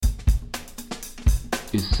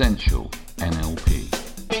Essential NLP.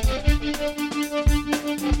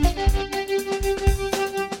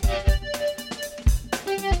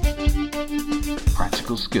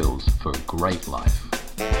 Practical skills for a great life.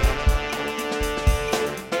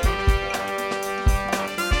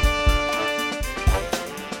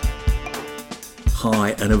 Hi,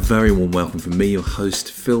 and a very warm welcome from me, your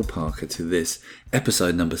host Phil Parker, to this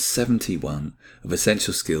episode number 71 of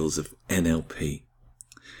Essential Skills of NLP.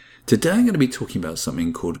 Today I'm going to be talking about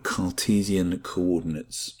something called Cartesian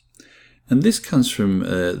coordinates. And this comes from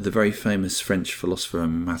the very famous French philosopher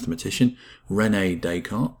and mathematician René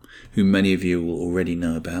Descartes, who many of you will already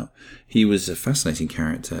know about. He was a fascinating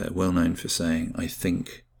character, well known for saying, "I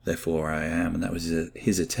think, therefore I am," and that was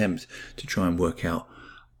his attempt to try and work out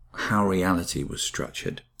how reality was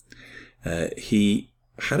structured. He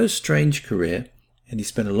had a strange career, and he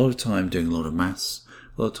spent a lot of time doing a lot of maths,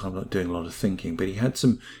 a lot of time doing a lot of thinking, but he had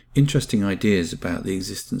some interesting ideas about the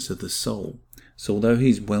existence of the soul. So although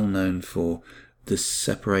he's well known for the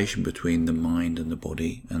separation between the mind and the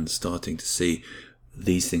body and starting to see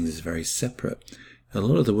these things as very separate, a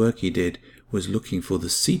lot of the work he did was looking for the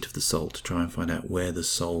seat of the soul to try and find out where the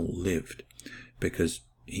soul lived, because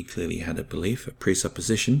he clearly had a belief, a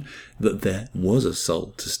presupposition, that there was a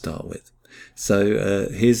soul to start with. So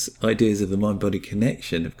his ideas of the mind-body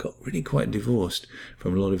connection have got really quite divorced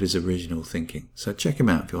from a lot of his original thinking. So check him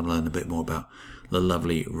out if you want to learn a bit more about the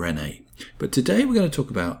lovely René. But today we're going to talk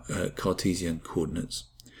about Cartesian coordinates,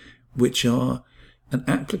 which are an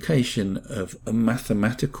application of a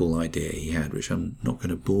mathematical idea he had, which I'm not going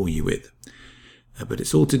to bore you with. But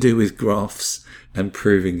it's all to do with graphs and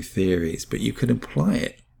proving theories. But you can apply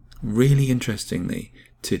it really interestingly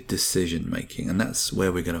to decision making, and that's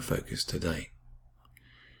where we're going to focus today.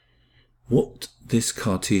 What this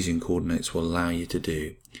Cartesian coordinates will allow you to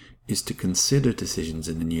do is to consider decisions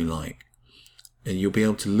in a new light, and you'll be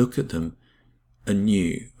able to look at them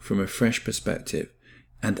anew from a fresh perspective,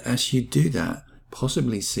 and as you do that,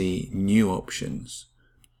 possibly see new options.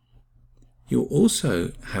 You'll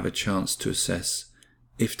also have a chance to assess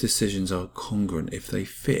if decisions are congruent, if they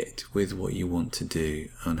fit with what you want to do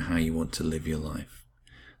and how you want to live your life.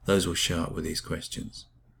 Those will show up with these questions.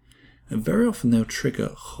 And very often they'll trigger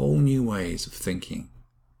whole new ways of thinking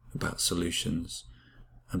about solutions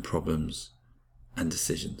and problems and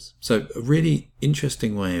decisions. So a really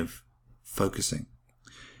interesting way of focusing.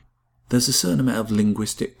 There's a certain amount of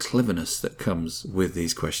linguistic cleverness that comes with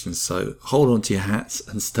these questions, so hold on to your hats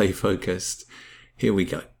and stay focused. Here we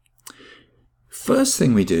go. First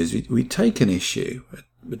thing we do is we take an issue,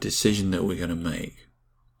 a decision that we're going to make,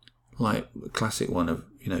 like the classic one of,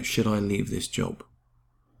 should I leave this job?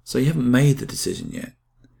 So you haven't made the decision yet,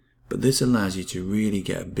 but this allows you to really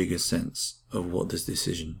get a bigger sense of what this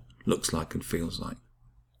decision looks like and feels like.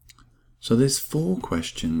 So there's 4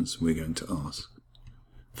 questions we're going to ask.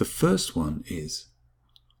 The first one is,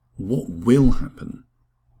 what will happen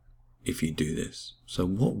if you do this? So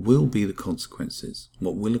what will be the consequences?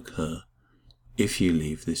 What will occur if you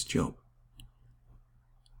leave this job?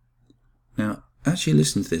 Now, as you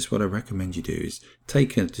listen to this, what I recommend you do is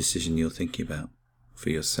take a decision you're thinking about for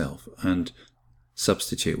yourself and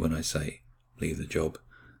substitute when I say leave the job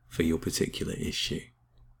for your particular issue.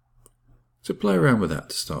 So play around with that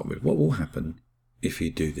to start with. What will happen if you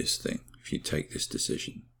do this thing, if you take this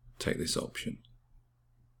decision, take this option?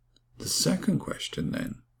 The second question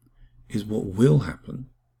then is, what will happen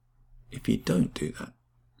if you don't do that?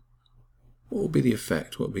 What will be the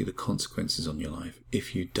effect, what will be the consequences on your life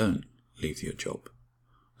if you don't leave your job?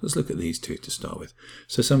 Let's look at these 2 to start with.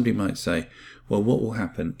 So somebody might say, well, what will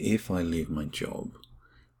happen if I leave my job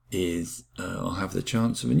is I'll have the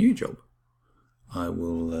chance of a new job. I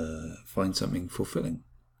will find something fulfilling.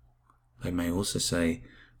 They may also say,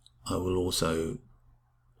 I will also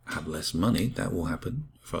have less money. That will happen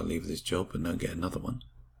if I leave this job and don't get another one.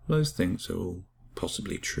 Those things are all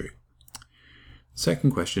possibly true.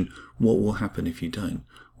 Second question, what will happen if you don't?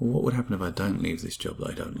 Well, what would happen if I don't leave this job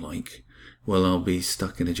that I don't like? Well, I'll be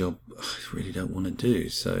stuck in a job I really don't want to do,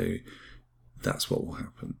 so that's what will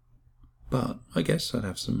happen. But I guess I'd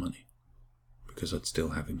have some money because I'd still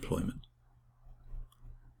have employment.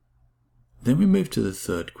 Then we move to the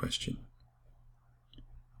third question.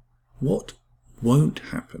 What won't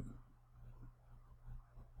happen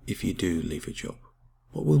if you do leave a job?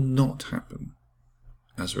 What will not happen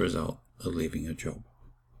as a result of leaving a job?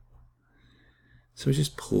 So we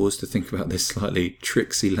just pause to think about this slightly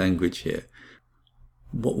tricksy language here.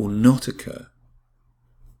 What will not occur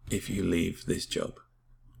if you leave this job?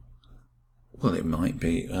 Well, it might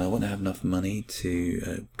be, I won't have enough money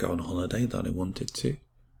to go on holiday that I wanted to.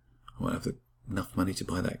 I won't have enough money to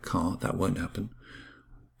buy that car. That won't happen.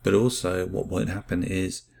 But also what won't happen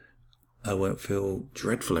is I won't feel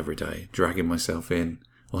dreadful every day, dragging myself in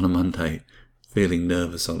on a Monday, feeling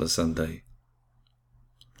nervous on a Sunday,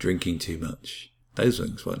 drinking too much. Those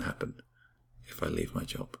things won't happen if I leave my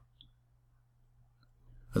job.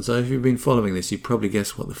 And so if you've been following this, you probably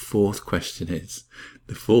guess what the fourth question is.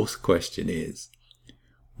 The fourth question is,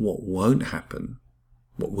 what won't happen,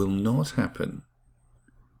 what will not happen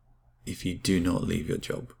if you do not leave your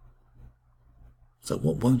job? So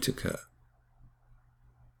what won't occur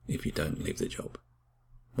if you don't leave the job?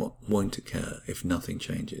 What won't occur if nothing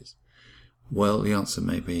changes? Well, the answer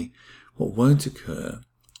may be, what won't occur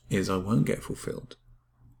is I won't get fulfilled.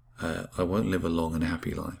 I won't live a long and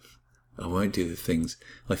happy life. I won't do the things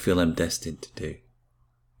I feel I'm destined to do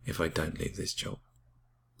if I don't leave this job.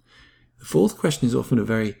 The fourth question is often a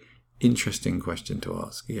very interesting question to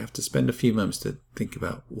ask. You have to spend a few moments to think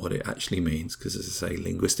about what it actually means, because as I say,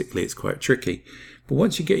 linguistically it's quite tricky. But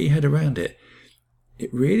once you get your head around it,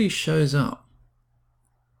 it really shows up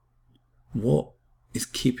what is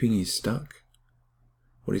keeping you stuck,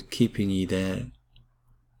 what is keeping you there,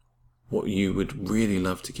 what you would really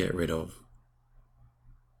love to get rid of,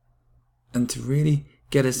 and to really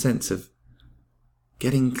get a sense of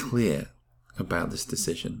getting clear about this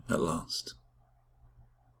decision at last.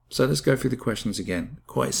 So let's go through the questions again.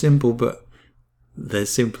 Quite simple, but their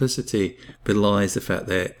simplicity belies the fact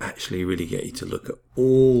they actually really get you to look at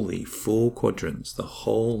all the four quadrants, the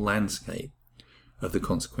whole landscape of the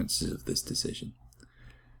consequences of this decision.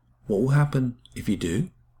 What will happen if you do?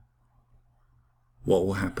 What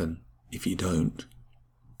will happen if you don't?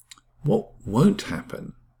 What won't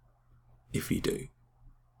happen if you do?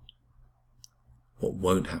 What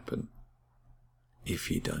won't happen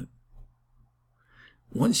if you don't?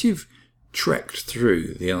 Once you've trekked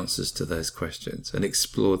through the answers to those questions and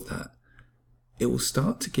explored that, it will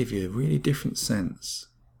start to give you a really different sense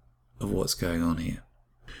of what's going on here.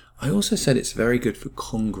 I also said it's very good for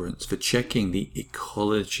congruence, for checking the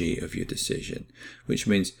ecology of your decision, which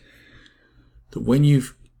means that when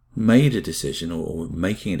you've made a decision or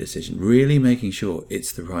making a decision, really making sure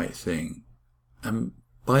it's the right thing. And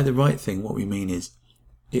by the right thing, what we mean is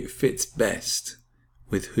it fits best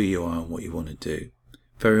with who you are and what you want to do.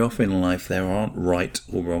 Very often in life, there aren't right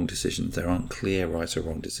or wrong decisions. There aren't clear right or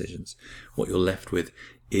wrong decisions. What you're left with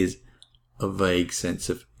is a vague sense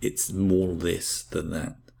of it's more this than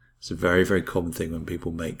that. It's a very, very common thing when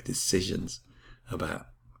people make decisions about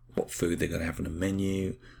what food they're going to have on a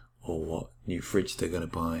menu or what new fridge they're going to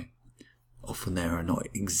buy. Often they are not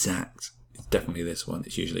exact. It's definitely this one.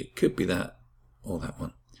 It's usually, it could be that or that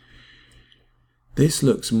one. This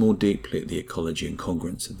looks more deeply at the ecology and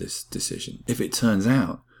congruence of this decision. If it turns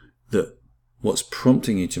out that what's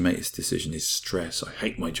prompting you to make this decision is stress, I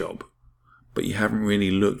hate my job, but you haven't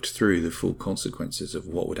really looked through the full consequences of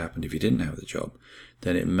what would happen if you didn't have the job,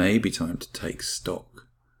 then it may be time to take stock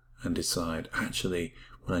and decide, actually,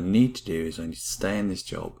 what I need to do is I need to stay in this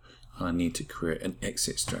job and I need to create an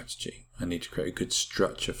exit strategy. I need to create a good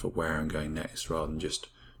structure for where I'm going next rather than just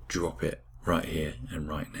drop it right here and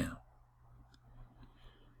right now.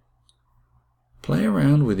 Play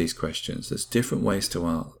around with these questions. There's different ways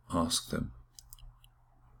to ask them.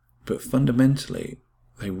 But fundamentally,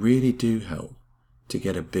 they really do help to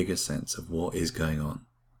get a bigger sense of what is going on.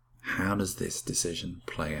 How does this decision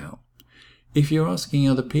play out? If you're asking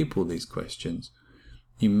other people these questions,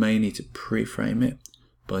 you may need to pre-frame it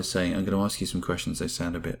by saying, I'm going to ask you some questions. They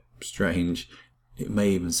sound a bit strange. It may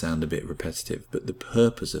even sound a bit repetitive, but the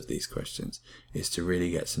purpose of these questions is to really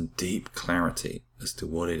get some deep clarity as to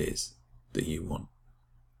what it is that you want.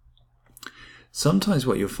 Sometimes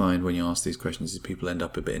what you'll find when you ask these questions is people end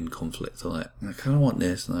up a bit in conflict. They're like, I kind of want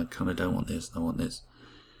this, and I kind of don't want this, and I want this.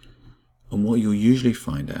 And what you'll usually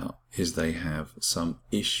find out is they have some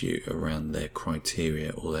issue around their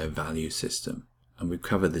criteria or their value system. And we've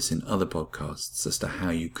covered this in other podcasts as to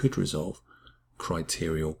how you could resolve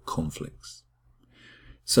criterial conflicts.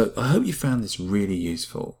 So I hope you found this really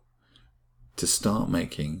useful to start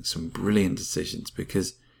making some brilliant decisions,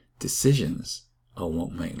 because decisions are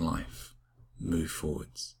what make life move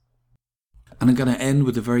forwards. And I'm going to end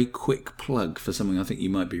with a very quick plug for something I think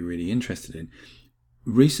you might be really interested in.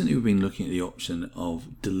 Recently we've been looking at the option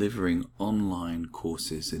of delivering online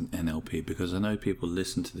courses in NLP, because I know people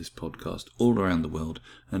listen to this podcast all around the world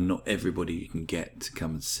and not everybody you can get to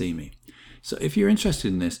come and see me. So if you're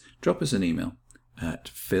interested in this, drop us an email at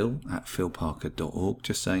phil@philparker.org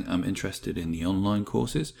just saying I'm interested in the online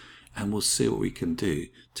courses, and we'll see what we can do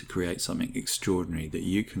to create something extraordinary that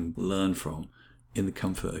you can learn from in the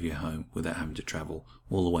comfort of your home without having to travel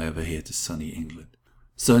all the way over here to sunny England.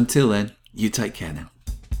 So until then, you take care now.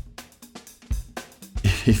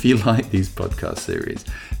 if you like these podcast series,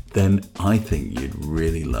 then I think you'd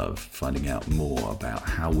really love finding out more about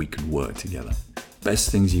how we could work together.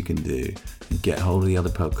 Best things you can do, get hold of the other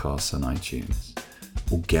podcasts on iTunes,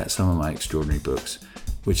 or get some of my extraordinary books,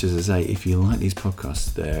 which, as I say, if you like these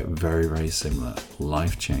podcasts, they're very, very similar,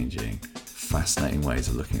 life-changing, fascinating ways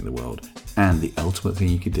of looking at the world. And the ultimate thing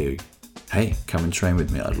you could do, hey, come and train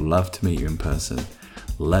with me. I'd love to meet you in person.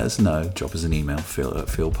 Let us know. Drop us an email,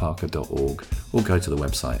 phil@philparker.org, or go to the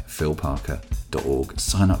website, philparker.org.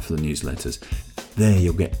 Sign up for the newsletters. There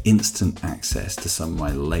you'll get instant access to some of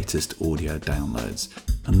my latest audio downloads.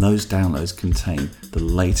 And those downloads contain the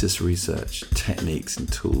latest research, techniques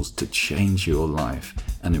and tools to change your life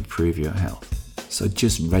and improve your health. So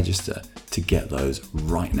just register to get those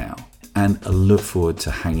right now. And I look forward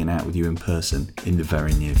to hanging out with you in person in the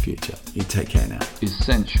very near future. You take care now.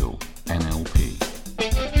 Essential NLP.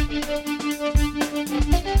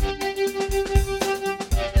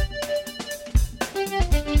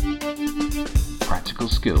 Practical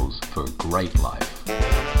skills for a great life.